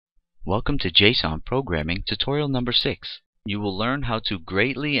Welcome to JSON Programming Tutorial number 6. You will learn how to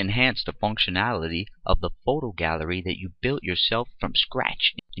greatly enhance the functionality of the photo gallery that you built yourself from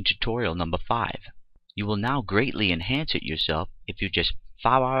scratch in tutorial number 5. You will now greatly enhance it yourself if you just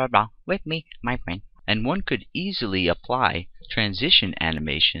follow with me, my friend. And one could easily apply transition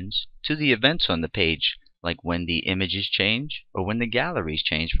animations to the events on the page, like when the images change or when the galleries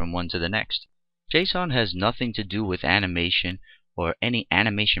change from one to the next. JSON has nothing to do with animation or any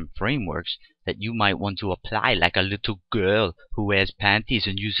animation frameworks that you might want to apply, like a little girl who wears panties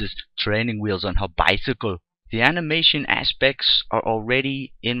and uses training wheels on her bicycle. The animation aspects are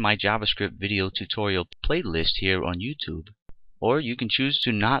already in my JavaScript video tutorial playlist here on YouTube. Or you can choose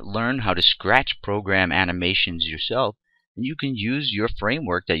to not learn how to scratch program animations yourself, and you can use your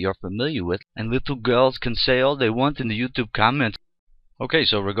framework that you're familiar with, and little girls can say all they want in the YouTube comments. Okay,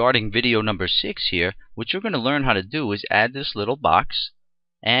 so regarding video number 6 here, what you're going to learn how to do is add this little box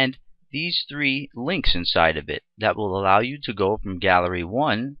and these 3 links inside of it that will allow you to go from gallery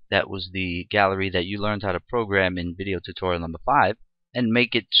 1, that was the gallery that you learned how to program in video tutorial number 5, and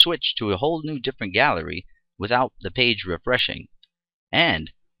make it switch to a whole new different gallery without the page refreshing.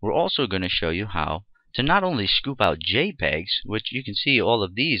 And we're also going to show you how to not only scoop out JPEGs, which you can see all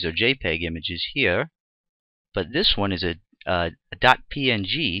of these are JPEG images here, but this one is a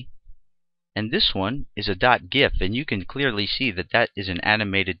 .png, and this one is a .gif, and you can clearly see that that is an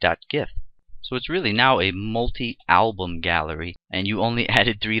animated .gif. So it's really now a multi-album gallery, and you only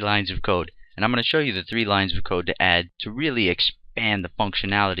added 3 lines of code. And I'm going to show you the 3 lines of code to add to really expand the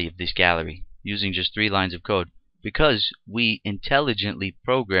functionality of this gallery using just 3 lines of code, because we intelligently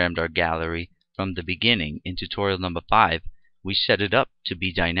programmed our gallery from the beginning in tutorial number 5. We set it up to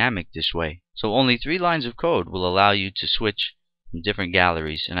be dynamic this way. So only 3 lines of code will allow you to switch from different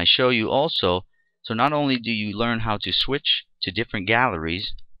galleries. And I show you also, so not only do you learn how to switch to different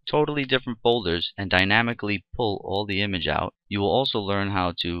galleries, totally different folders, and dynamically pull all the image out, you will also learn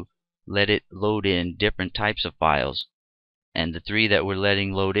how to let it load in different types of files. And the 3 that we're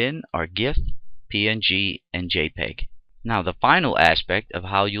letting load in are GIF, PNG, and JPEG. Now the final aspect of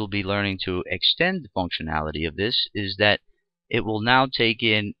how you'll be learning to extend the functionality of this is that it will now take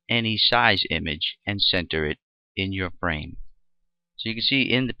in any size image and center it in your frame. So you can see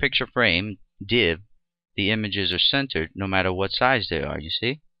in the picture frame div, the images are centered no matter what size they are, you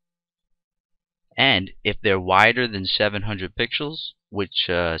see? And if they're wider than 700 pixels, which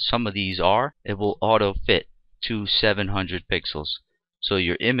some of these are, it will auto fit to 700 pixels. So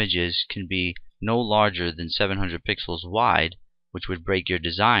your images can be no larger than 700 pixels wide, which would break your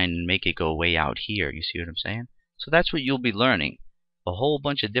design and make it go way out here. You see what I'm saying? So that's what you'll be learning. A whole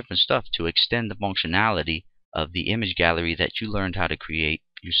bunch of different stuff to extend the functionality of the image gallery that you learned how to create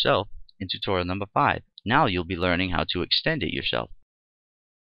yourself in tutorial number 5. Now you'll be learning how to extend it yourself.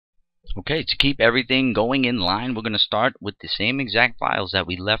 Okay, to keep everything going in line, we're going to start with the same exact files that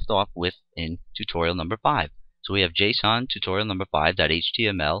we left off with in tutorial number 5. So we have JSON tutorial number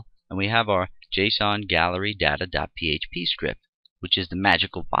 5.html, and we have our JSON gallery data.php script, which is the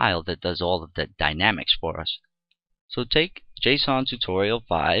magical file that does all of the dynamics for us. So take JSON tutorial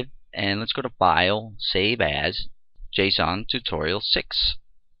 5 and let's go to File, Save As, JSON tutorial 6.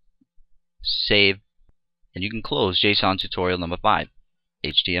 Save, and you can close JSON tutorial number 5,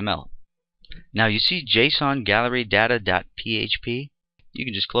 HTML. Now you see JSON gallery data.php, you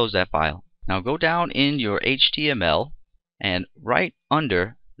can just close that file. Now go down in your HTML, and right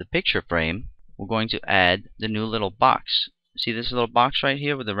under the picture frame, we're going to add the new little box. See this little box right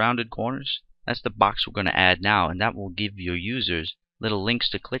here with the rounded corners? That's the box we're going to add now, and that will give your users little links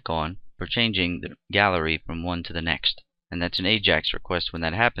to click on for changing the gallery from one to the next. And that's an Ajax request when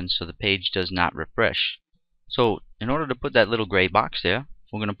that happens, so the page does not refresh. So in order to put that little gray box there,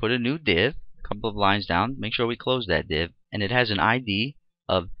 we're going to put a new div, a couple of lines down, make sure we close that div, and it has an ID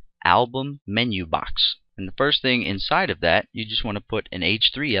of album menu box. And the first thing inside of that, you just want to put an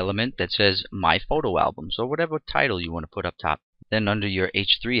H3 element that says My Photo Albums, or whatever title you want to put up top. Then under your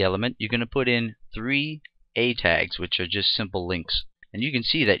H3 element, you're going to put in 3 A tags, which are just simple links. And you can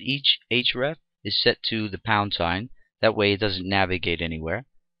see that each href is set to the #. That way it doesn't navigate anywhere.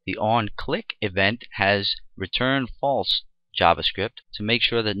 The onClick event has return false JavaScript to make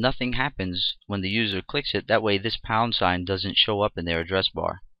sure that nothing happens when the user clicks it. That way this # doesn't show up in their address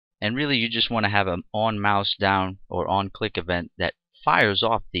bar. And really you just want to have an onMouse down or onClick event that fires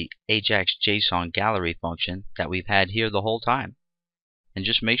off the Ajax JSON gallery function that we've had here the whole time. And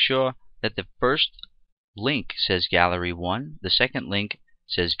just make sure that the first link says gallery 1, the second link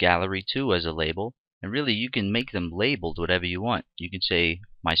says gallery 2 as a label, and really you can make them labeled whatever you want. You can say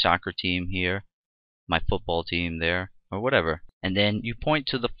my soccer team here, my football team there, or whatever. and then you point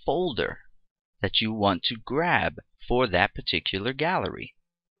to the folder that you want to grab for that particular gallery.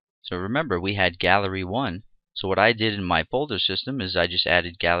 So remember, we had gallery 1. So what I did in my folder system is I just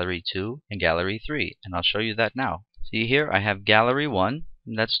added gallery 2 and gallery 3, and I'll show you that now. See here, I have gallery 1,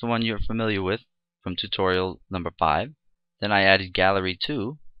 and that's the one you're familiar with from tutorial number 5. Then I added gallery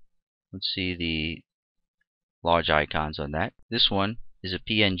 2. Let's see the large icons on that. This one is a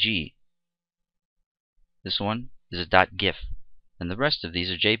PNG. This one is a .gif. And the rest of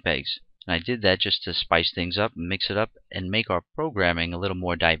these are JPEGs. And I did that just to spice things up and mix it up and make our programming a little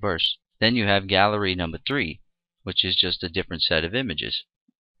more diverse. Then you have gallery number 3, which is just a different set of images.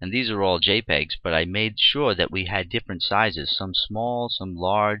 And these are all JPEGs, but I made sure that we had different sizes, some small, some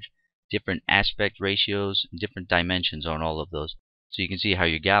large, different aspect ratios, and different dimensions on all of those. So you can see how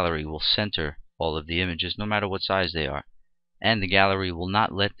your gallery will center all of the images no matter what size they are. And the gallery will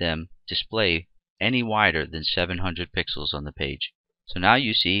not let them display any wider than 700 pixels on the page. So now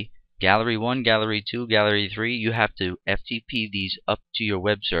you see gallery 1, gallery 2, gallery 3, you have to FTP these up to your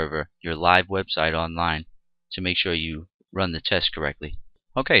web server, your live website online, to make sure you run the test correctly.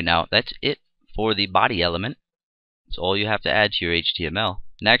 Okay, now that's it for the body element. That's all you have to add to your HTML.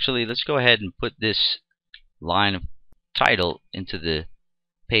 And actually, let's go ahead and put this line of title into the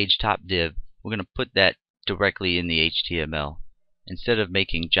page top div. We're going to put that directly in the HTML instead of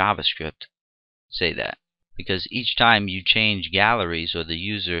making JavaScript say that. Because each time you change galleries or the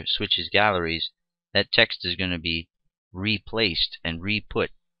user switches galleries, that text is going to be replaced and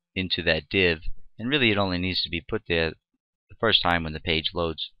re-put into that div. And really it only needs to be put there the first time when the page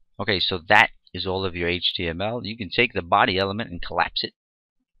loads. Okay, so that is all of your HTML. You can take the body element and collapse it.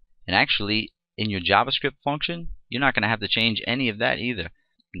 And actually, in your JavaScript function, you're not going to have to change any of that either.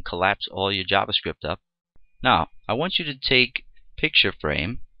 You can collapse all your JavaScript up. Now, I want you to take picture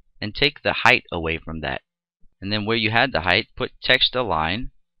frame and take the height away from that. And then where you had the height, put text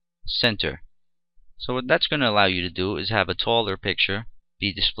align center. So what that's going to allow you to do is have a taller picture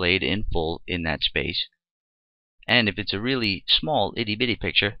be displayed in full in that space. And if it's a really small itty-bitty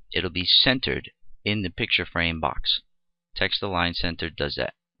picture, it'll be centered in the picture frame box. Text align center does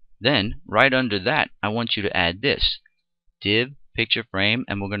that. Then, right under that, I want you to add this. Div picture frame,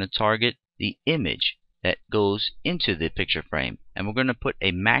 and we're going to target the image that goes into the picture frame. And we're going to put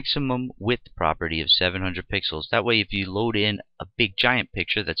a maximum width property of 700 pixels. That way, if you load in a big giant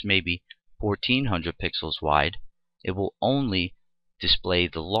picture that's maybe 1400 pixels wide, it will only display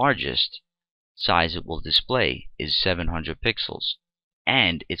the largest size it will display is 700 pixels.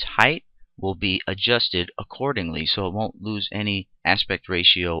 And its height will be adjusted accordingly so it won't lose any aspect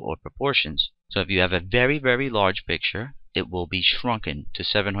ratio or proportions. So if you have a very, very large picture, it will be shrunken to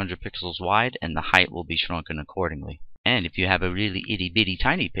 700 pixels wide and the height will be shrunken accordingly. And if you have a really itty-bitty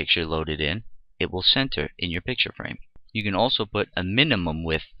tiny picture loaded in, it will center in your picture frame. You can also put a minimum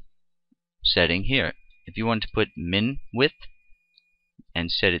width setting here. If you want to put min width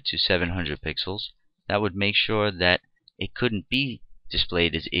and set it to 700 pixels, that would make sure that it couldn't be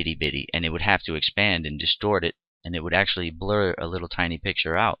displayed as itty-bitty, and it would have to expand and distort it, and it would actually blur a little tiny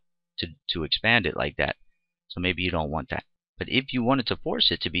picture out to expand it like that. So maybe you don't want that. But if you wanted to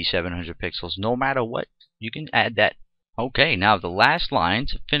force it to be 700 pixels, no matter what, you can add that. Okay, now the last line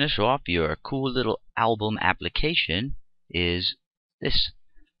to finish off your cool little album application is this.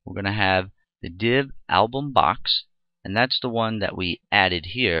 We're going to have the div album box, and that's the one that we added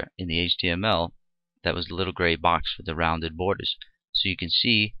here in the HTML. That was the little gray box with the rounded borders. So you can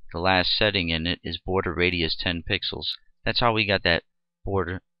see the last setting in it is border radius 10 pixels. That's how we got that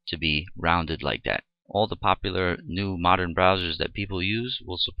border to be rounded like that. All the popular new modern browsers that people use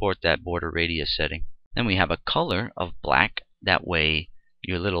will support that border radius setting. Then we have a color of black. That way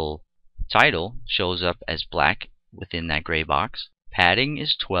your little title shows up as black within that gray box. Padding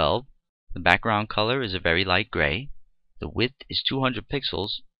is 12. The background color is a very light gray. The width is 200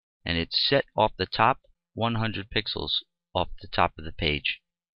 pixels, and it's set off the top 100 pixels off the top of the page.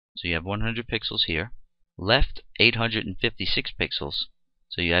 So you have 100 pixels here. Left 856 pixels.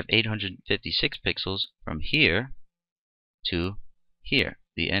 So you have 856 pixels from here to here,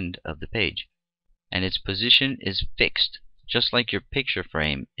 the end of the page. And its position is fixed, just like your picture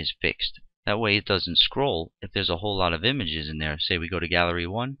frame is fixed. That way it doesn't scroll if there's a whole lot of images in there. Say we go to gallery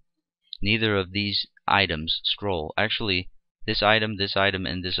 1, neither of these items scroll. Actually, this item,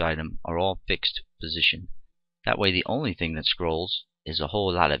 and this item are all fixed position. That way the only thing that scrolls is a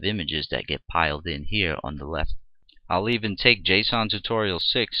whole lot of images that get piled in here on the left. I'll even take JSON tutorial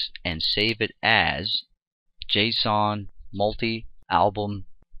 6 and save it as JSON multi-album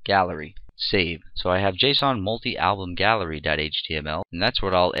gallery. Save. So I have JSON multi-album gallery.html, and that's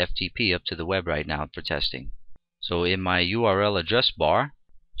what I'll FTP up to the web right now for testing. So in my URL address bar,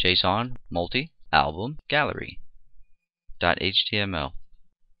 JSON multi album gallery .html.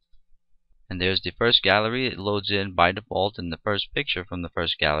 And there's the first gallery. It loads in by default, and the first picture from the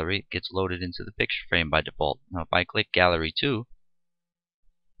first gallery gets loaded into the picture frame by default. Now if I click gallery 2,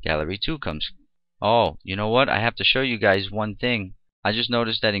 gallery 2 comes. Oh, you know what? I have to show you guys one thing. I just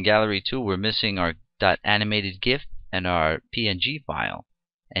noticed that in gallery 2 we're missing our .animated GIF and our PNG file.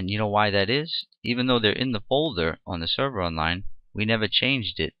 And you know why that is? Even though they're in the folder on the server online, we never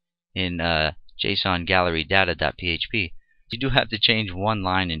changed it in JSON gallery data.php. You do have to change one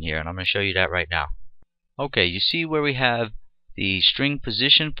line in here, and I'm going to show you that right now. Okay, you see where we have the string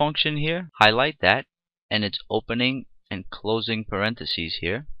position function here? Highlight that, and it's opening and closing parentheses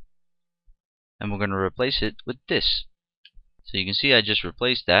here. And we're going to replace it with this. So you can see I just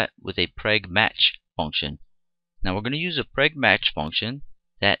replaced that with a preg match function. Now we're going to use a preg match function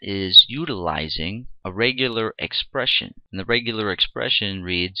that is utilizing a regular expression. And the regular expression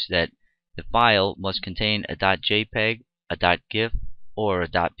reads that the file must contain a .jpeg, a .gif, or a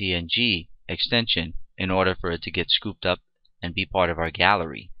 .png extension in order for it to get scooped up and be part of our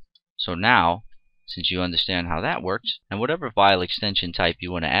gallery. So now, since you understand how that works, and whatever file extension type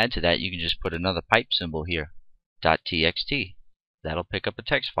you want to add to that, you can just put another pipe symbol here, .txt. That'll pick up a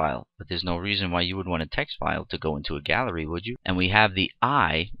text file, but there's no reason why you would want a text file to go into a gallery, would you? And we have the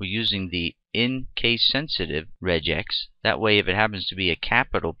I, we're using the in case sensitive regex. That way if it happens to be a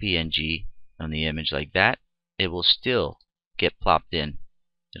capital PNG on the image like that, it will still get plopped in.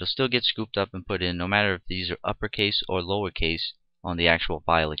 It'll still get scooped up and put in, no matter if these are uppercase or lowercase on the actual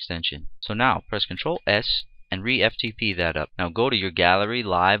file extension. So now press Ctrl S and re-FTP that up. Now go to your gallery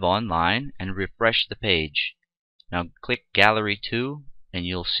live online and refresh the page. Now click gallery 2 and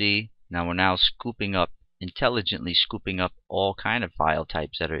you'll see now we're now scooping up, intelligently scooping up all kind of file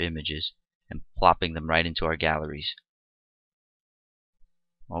types that are images and plopping them right into our galleries.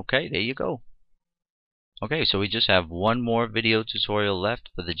 Okay, there you go. Okay, so we just have one more video tutorial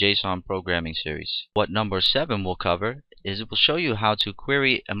left for the JSON programming series. What number 7 will cover is it will show you how to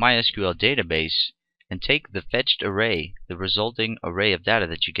query a MySQL database and take the fetched array, the resulting array of data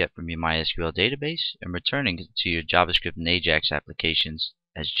that you get from your MySQL database, and returning it to your JavaScript and Ajax applications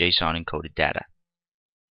as JSON encoded data.